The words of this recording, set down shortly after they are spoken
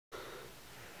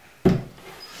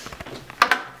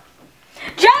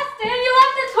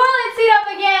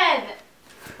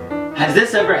Has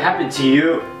this ever happened to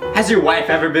you? Has your wife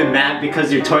ever been mad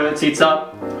because your toilet seat's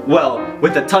up? Well,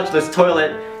 with the touchless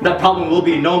toilet, that problem will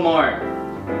be no more.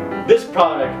 This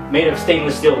product, made of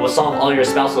stainless steel, will solve all your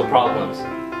spousal problems.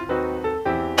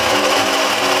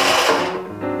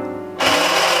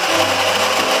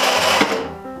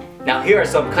 Now here are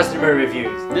some customer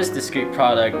reviews. This discreet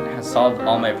product has solved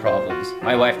all my problems.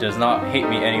 My wife does not hate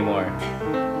me anymore.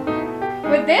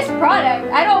 With this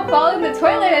product, I don't fall in the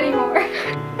toilet anymore.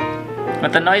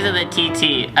 With the noise of the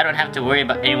TT, I don't have to worry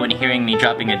about anyone hearing me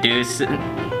dropping a deuce. With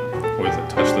a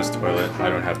touchless toilet, I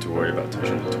don't have to worry about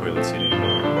touching the toilet seat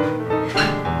anymore.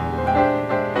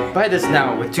 Buy this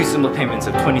now with 2 simple payments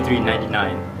of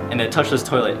 $23.99 and the touchless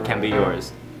toilet can be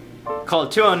yours. Call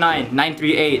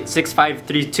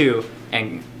 209-938-6532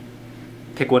 and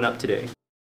pick one up today.